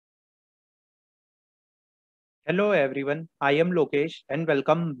Hello everyone, I am Lokesh and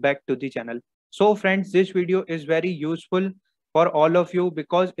welcome back to the channel. So friends, this video is very useful for all of you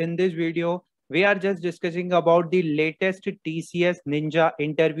because in this video, we are just discussing about the latest TCS Ninja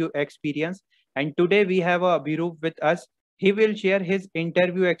interview experience. And today we have Abhirup with us. He will share his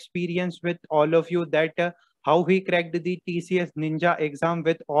interview experience with all of you that how he cracked the TCS Ninja exam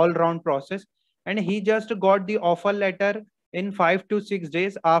with all round process. And he just got the offer letter in 5 to 6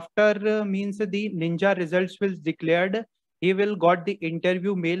 days after means the ninja results will declared. He will got the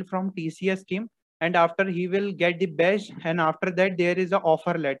interview mail from TCS team, and after he will get the badge, and after that there is a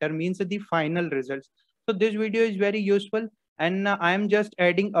offer letter means the final results. So this video is very useful, and I am just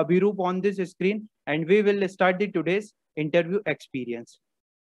adding Abhirup on this screen, and we will start the today's interview experience.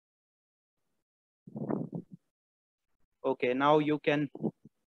 Okay, now you can.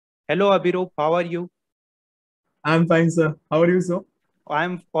 Hello Abhirup, how are you? I'm fine, sir. How are you, sir?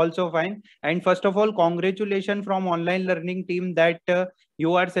 I'm also fine. And first of all, congratulations from online learning team that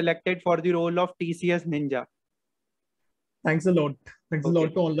you are selected for the role of TCS Ninja. Thanks a lot. Thanks a Okay.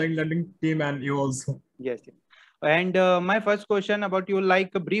 lot to online learning team and you also. Yes. Yes. And my first question about you,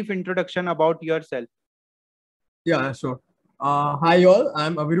 like a brief introduction about yourself. Yeah, sure. Hi all.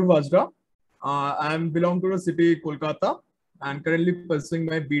 I'm Abhirup Vajra. I'm belong to the city Kolkata and currently pursuing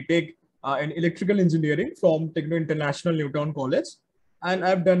my BTech in electrical engineering from Techno International Newtown College. And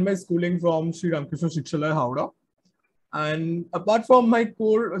I've done my schooling from Sri Ramakrishna Shikshalaya, Howrah. And apart from my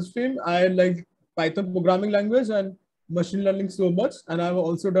core stream, I like Python programming language and machine learning so much. And I've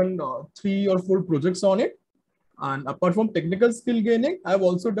also done 3 or 4 projects on it. And apart from technical skill gaining, I've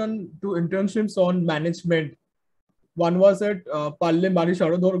also done 2 internships on management. One was at Palle Mari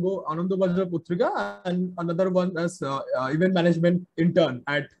Sharodorgo Anandobajra Putrika, and another one as event management intern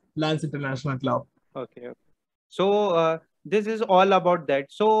at Lance International Club. Okay. Okay. So this is all about that.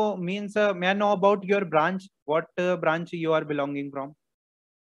 So means may I know about your branch? What branch you are belonging from?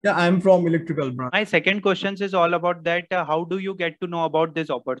 Yeah, I'm from electrical branch. My second question is all about that. How do you get to know about this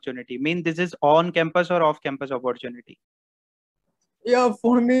opportunity? Mean this is on campus or off campus opportunity? Yeah,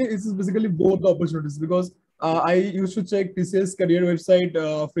 for me, it's basically both opportunities because I used to check TCS career website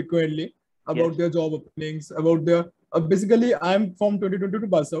frequently Yes. about their job openings, about their basically I'm from 2022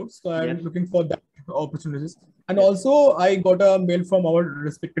 bus out, so Yes. I'm looking for that opportunities. And Yes. also, I got a mail from our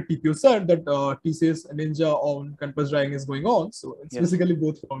respected TPO sir that TCS Ninja on campus driving is going on, so it's Yes. basically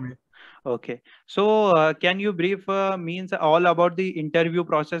both for me. Okay. So, can you brief means all about the interview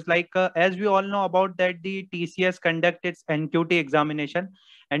process? Like, as we all know about that, the TCS conduct its NQT examination,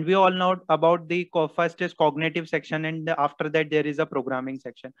 and we all know about the first is cognitive section, and after that there is a programming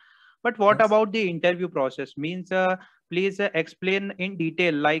section. But what Yes. about the interview process? Means, please explain in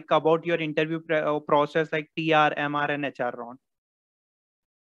detail, like about your interview process, like TR, MR, and HR round.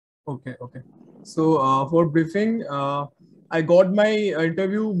 Okay, okay. So for briefing, I got my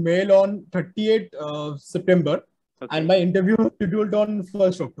interview mail on 30th September, and Okay. my interview was scheduled on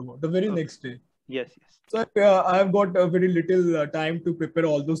 1st October, the very Okay. next day. Yes. Yes. So I've got a very little time to prepare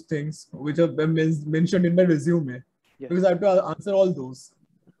all those things which have been mentioned in my resume Yes. because I have to answer all those.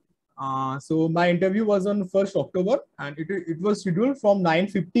 So my interview was on 1st October, and it was scheduled from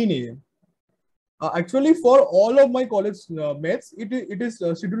 9:15 a.m. Actually, for all of my college mates, it is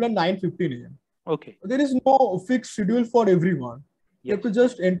scheduled at 9:15 a.m. Okay. There is no fixed schedule for everyone. You have Yes. to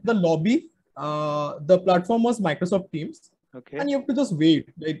just enter the lobby. The platform was Microsoft Teams, Okay. and you have to just wait.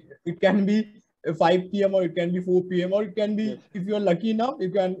 Like it can be 5 p.m. or it can be 4 p.m. or it can Yes. be, if you are lucky enough,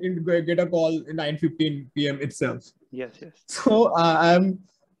 you can get a call in 9:15 p.m. itself. Yes. Yes. So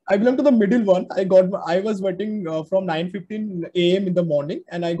I belong to the middle one. I was waiting from 9:15 a.m. in the morning,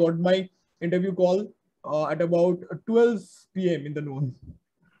 and I got my interview call at about 12 p.m. in the noon.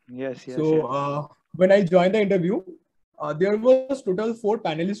 Yes. Yes. So Yes. when I joined the interview, there was total 4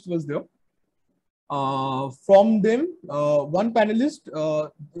 panelists was there. From them, one panelist,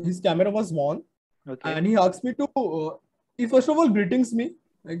 his camera was on, Okay. and he asked me to. He first of all greetings me,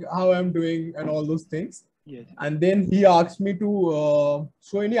 like how I'm doing and all those things, Yes. and then he asked me to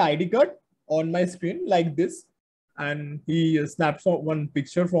show any ID card on my screen like this, and he snaps one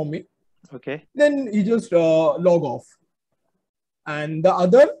picture from me. Okay. Then he just log off, and the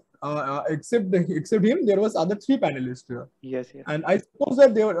other except him, there was other 3 panelists here. Yes. Yes. And I suppose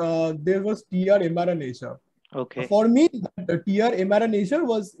that there was TR, MR, and HR. Okay. For me, the TR, MR, and HR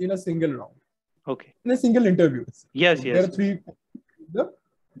was in a single round, Okay. in a single interview. Yes. So there Yes. are Yes. three.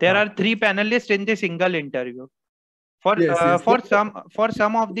 There Uh, are three panelists in the single interview. yes, yes. For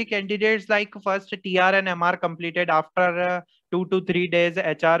some of the candidates, like first TR and MR completed after 2 to 3 days,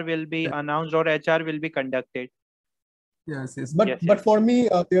 HR will be announced or HR will be conducted. Yes, yes. Yes. But Yes. for me,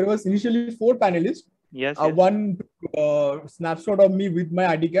 there was initially 4 panelists, Yes, yes. One snapshot of me with my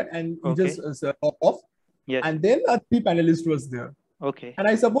ID card, and he Okay. just off. Yes. And then three panelists was there. Okay. And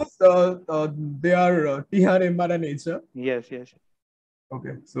I suppose they are TR, MR, and HR. Yes, yes.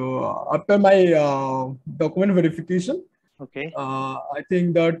 Okay. So after my document verification, Okay. I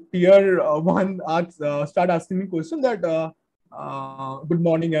think the tier one start asking me question that good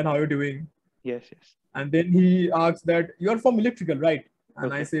morning and how are you doing? Yes, yes. And then he asked that you are from electrical, right?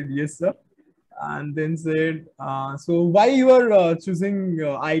 And I Okay. said yes, sir. And then said, so why you are choosing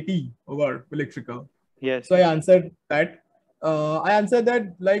IT over electrical? Yes, So I yes. answered that. I answered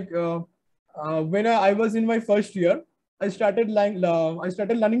that like when I was in my first year, I started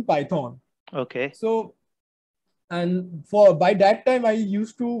learning Python. Okay. So and for by that time I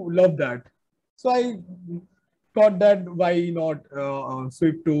used to love that. So I thought that why not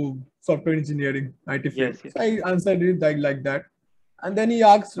switch to software engineering IT field. Yes, yes. So I answered it like that. And then he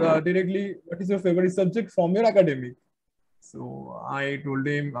asked directly, what is your favorite subject from your academic? So I told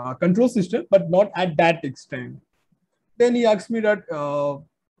him control system, but not at that extent. Then he asked me that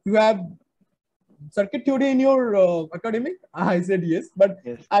you have circuit theory in your academic? I said yes, but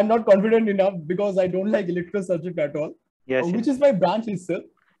Yes. I'm not confident enough because I don't like electrical subject at all, Yes, which yes. is my branch itself.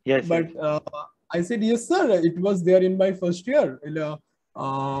 Yes, yes. But I said yes, sir. It was there in my first year in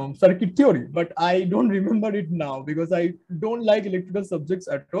circuit theory, but I don't remember it now because I don't like electrical subjects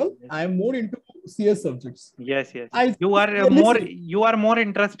at all. Yes. I am more into CS subjects. Yes, yes. I You are clearly more say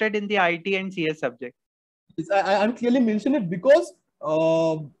interested in the IT and CS subject. I'm clearly mention it because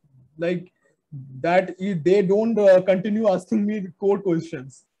like that they don't continue asking me the core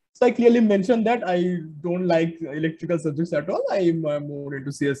questions. So I clearly mentioned that I don't like electrical subjects at all. I'm more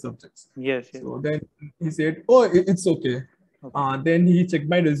into CS subjects. Yes, yes. So then he said, "Oh, it's okay." Okay. Then he checked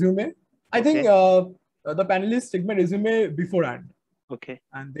my resume. I think Okay. the panelists checked my resume beforehand, Okay.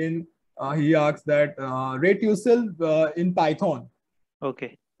 and then he asked that rate yourself in Python.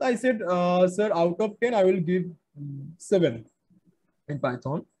 Okay. I said, sir, out of 10, I will give 7 in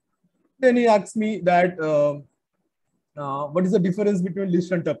Python. Then he asked me that what is the difference between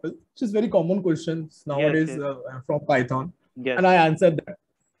list and tuple, which is very common questions Yes, nowadays yes. from Python. Yes. And I answered that.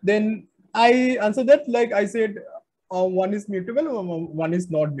 Then I answered that like I said, one is mutable, one is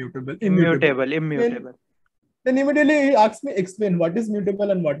not mutable, immutable. Immutable, Then, immutable, then immediately he asked me explain what is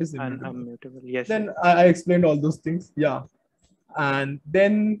mutable and what is and immutable. immutable. Yes, yes. Then I explained all those things. Yeah. And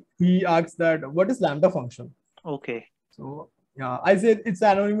then he asks that what is lambda function? Okay. So yeah, I said it's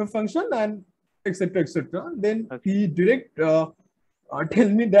an anonymous function and etc. etc. Then Okay. he direct tell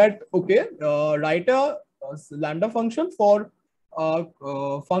me that okay, write a lambda function for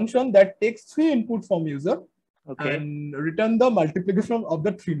a function that takes 3 inputs from user Okay. and return the multiplication of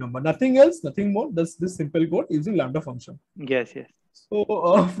the 3 number. Nothing else, nothing more. That's this simple code using lambda function. Yes, yes.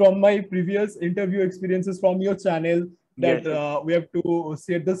 So from my previous interview experiences from your channel, Yes, that yes. we have to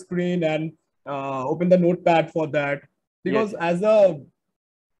share the screen and open the notepad for that Yes, because as a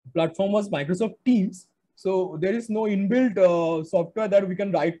platform was Microsoft Teams, so there is no inbuilt software that we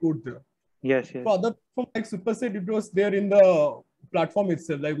can write code there. yes, yes. For other platform like Superset, it was there in the platform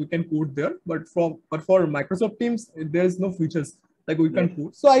itself, like we can code there. But for Microsoft Teams, there is no features like we can Yes.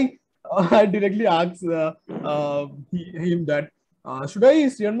 code. So I I directly asked him that should I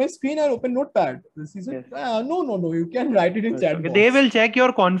share my screen or open Notepad? He said, Yes. no, you can write it in Okay. chat Okay. They box. will check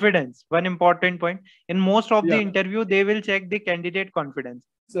your confidence. One important point. In most of the Yeah. interview, they will check the candidate confidence.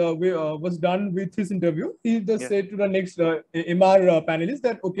 So we was done with his interview. He just Yes. said to the next MR panelist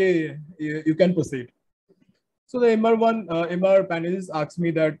that okay, you can proceed. So the MR panelist asked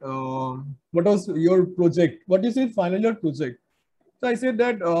me that what was your project? What is your final year project? So I said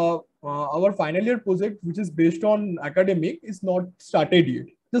that our final year project, which is based on academic, is not started yet.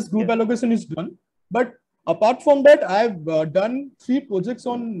 This group Yes. allocation is done, but apart from that, I have done 3 projects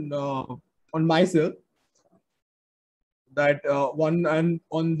on myself. That one and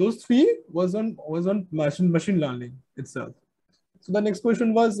on those 3 was on machine learning itself. So the next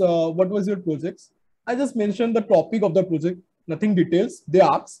question was, what was your projects? I just mentioned the topic of the project, nothing details. They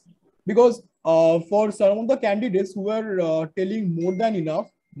asked because for some of the candidates who are telling more than enough,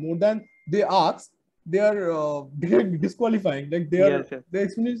 more than they asked, they are disqualifying. Like Yes. Yes. their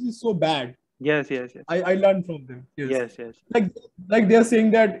experience is so bad. Yes. Yes. Yes. I learned from them. Yes, Yes. Yes. like like they are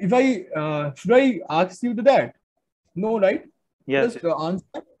saying that if I should I ask you to that? No, right? Yes. Just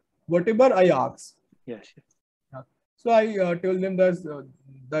answer whatever I ask. Yes. Yes. Yeah. So I told them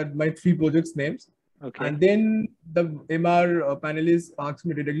that my 3 projects names, Okay. and then the MR panelist asked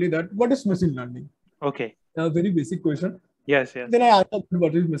me directly that what is machine learning? Okay. A very basic question. Yes. Yes. Then I answered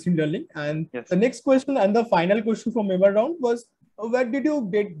what is machine learning, and Yes. the next question and the final question from MR round was where did you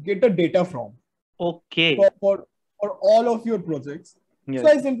get the data from? Okay. For all of your projects. So Yes.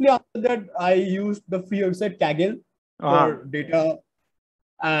 I simply answered that I used the free website Kaggle Ah. for data,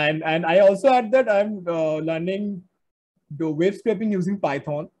 and I also add that I'm learning the web scraping using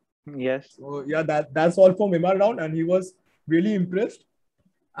Python. Yes. So yeah, that's all from MR round, and he was really impressed.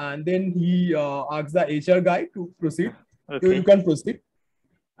 And then he asked the HR guy to proceed. You Okay. can proceed.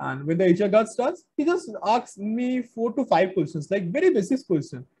 And when the HR guy starts, he just asks me 4 to 5 questions, like very basic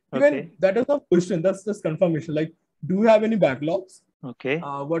question. Even Okay. that is not question, that's just confirmation. Like, do you have any backlogs? Okay.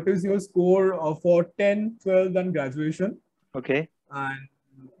 What is your score for 10, 12, and graduation? Okay. And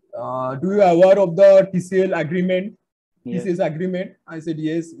do you aware of the TCL agreement? Yes. TCS agreement? I said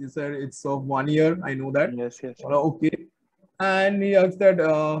yes. He said it's of 1 year. I know that. Yes. Yes. Okay. And he asked that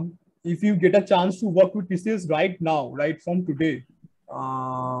if you get a chance to work with TCS right now, right from today,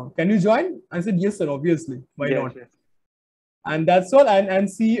 can you join? I said yes, sir. Obviously, why Yes. not? Yes. And that's all. And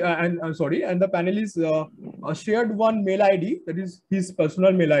see, and sorry, and the panelists shared one mail ID, that is his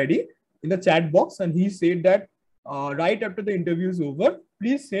personal mail ID, in the chat box, and he said that right after the interview is over,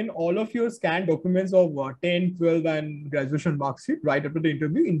 please send all of your scanned documents of 10, 12, and graduation mark sheet right after the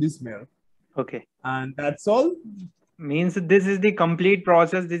interview in this mail. Okay. And that's all. Means this is the complete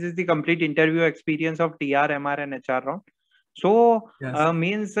process. This is the complete interview experience of TR, MR, and HR round. So Yes.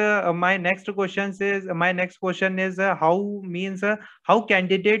 means my next question is how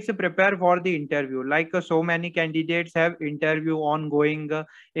candidates prepare for the interview. Like so many candidates have interview ongoing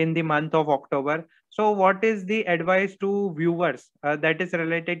in the month of October. So what is the advice to viewers that is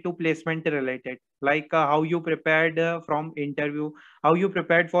related to placement related? Like how you prepared from interview, how you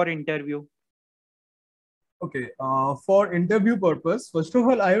prepared for interview. Okay, for interview purpose, first of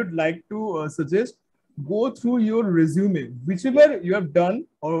all, I would like to suggest go through your resume, Yes. whichever you have done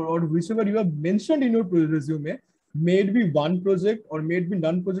or whichever you have mentioned in your resume, may it be one project or may it be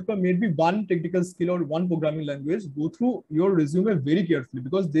none project or may it be one technical skill or one programming language. Go through your resume very carefully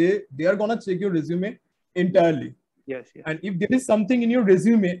because they are gonna check your resume entirely. Yes. Yes. And if there is something in your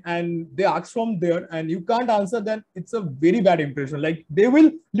resume and they ask from there and you can't answer, then it's a very bad impression. Like they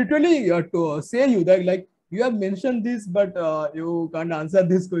will literally say you that like you have mentioned this, but you can't answer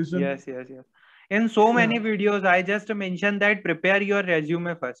this question. Yes, yes, yes. In so Yeah. many videos, I just mentioned that prepare your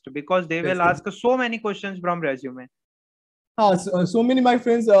resume first because they Yes. will ask so many questions from resume. So many my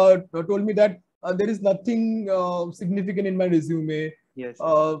friends told me that there is nothing significant in my resume. Yes, yes,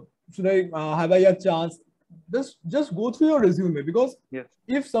 Uh, should I have I a chance? Just go through your resume because yes,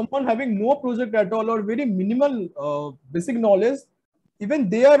 if someone having no project at all or very minimal basic knowledge, even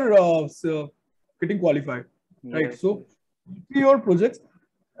they are getting qualified, right? yes, So yes, go through your projects,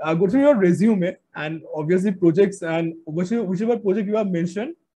 go through your resume, and obviously projects and whichever project you have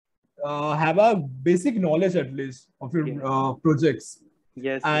mentioned, have a basic knowledge at least of your yes, projects.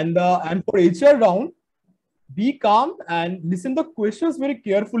 yes, yes, And for HR round, be calm and listen the questions very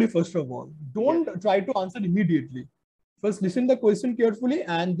carefully. First of all, yes. don't try to answer immediately. First, listen the question carefully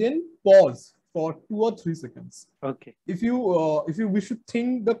and then pause for 2 or 3 seconds. Okay. If you wish to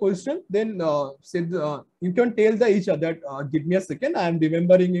think the question, then you can tell the HR that give me a second, I am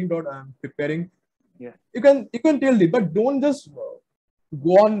remembering it or I am preparing. Yeah. You can tell it, but don't just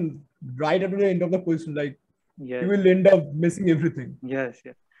go on right after the end of the question. Like you Yes, will end up missing everything. yes,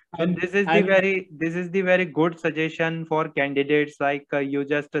 yes. So And and this is the very good suggestion for candidates. Like you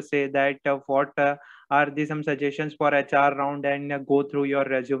just say that what are the some suggestions for HR round and go through your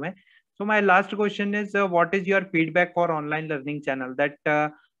resume. So my last question is, what is your feedback for online learning channel? That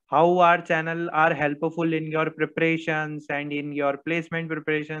how our channel are helpful in your preparations and in your placement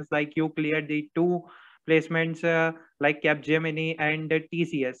preparations. Like you cleared the two placements like Capgemini and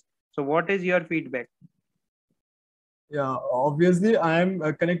TCS. So what is your feedback? yeah, obviously I am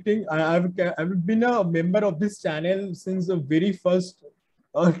connecting. I've been a member of this channel since the very first.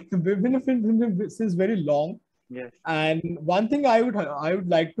 We've been since very long. Yes. And one thing I would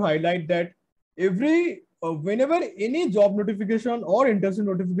like to highlight that every whenever any job notification or internship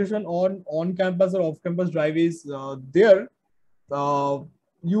notification on campus or off campus drive is there, uh,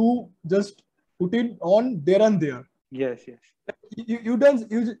 you just put it on there and there. Yes. Yes. You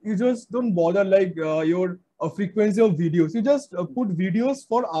just don't bother like your frequency of videos. You just put videos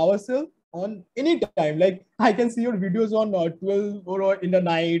for ourselves on any time. Like I can see your videos on 12 or in the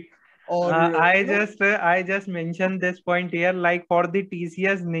night or I just mentioned this point here. Like for the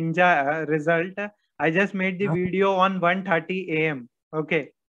TCS Ninja result, I just made the video on 1:30 a.m.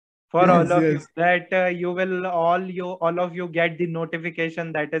 Okay, for all yes, of you yes. that all of you get the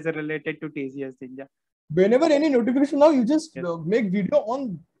notification that is related to TCS Ninja. Whenever any notification now, you just Yes, make video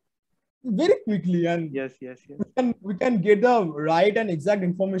on very quickly, and yes, yes, yes, we can get the right and exact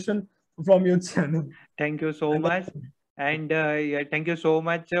information from your channel. Thank you so And much. And yeah, thank you so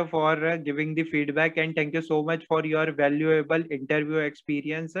much for giving the feedback, and thank you so much for your valuable interview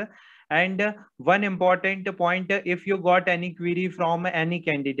experience. And one important point, if you got any query from any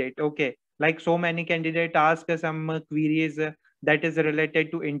candidate, okay, like so many candidates ask some queries that is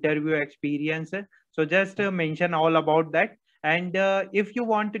related to interview experience. So just mention all about that. And if you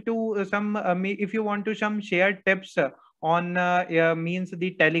want to if you want to some share tips on means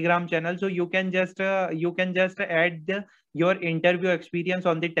the Telegram channel, so you can just add your interview experience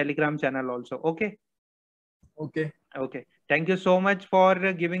on the Telegram channel also. Okay. okay. Okay, thank you so much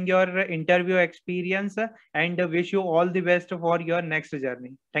for giving your interview experience, and wish you all the best for your next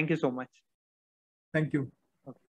journey. Thank you so much. Thank you.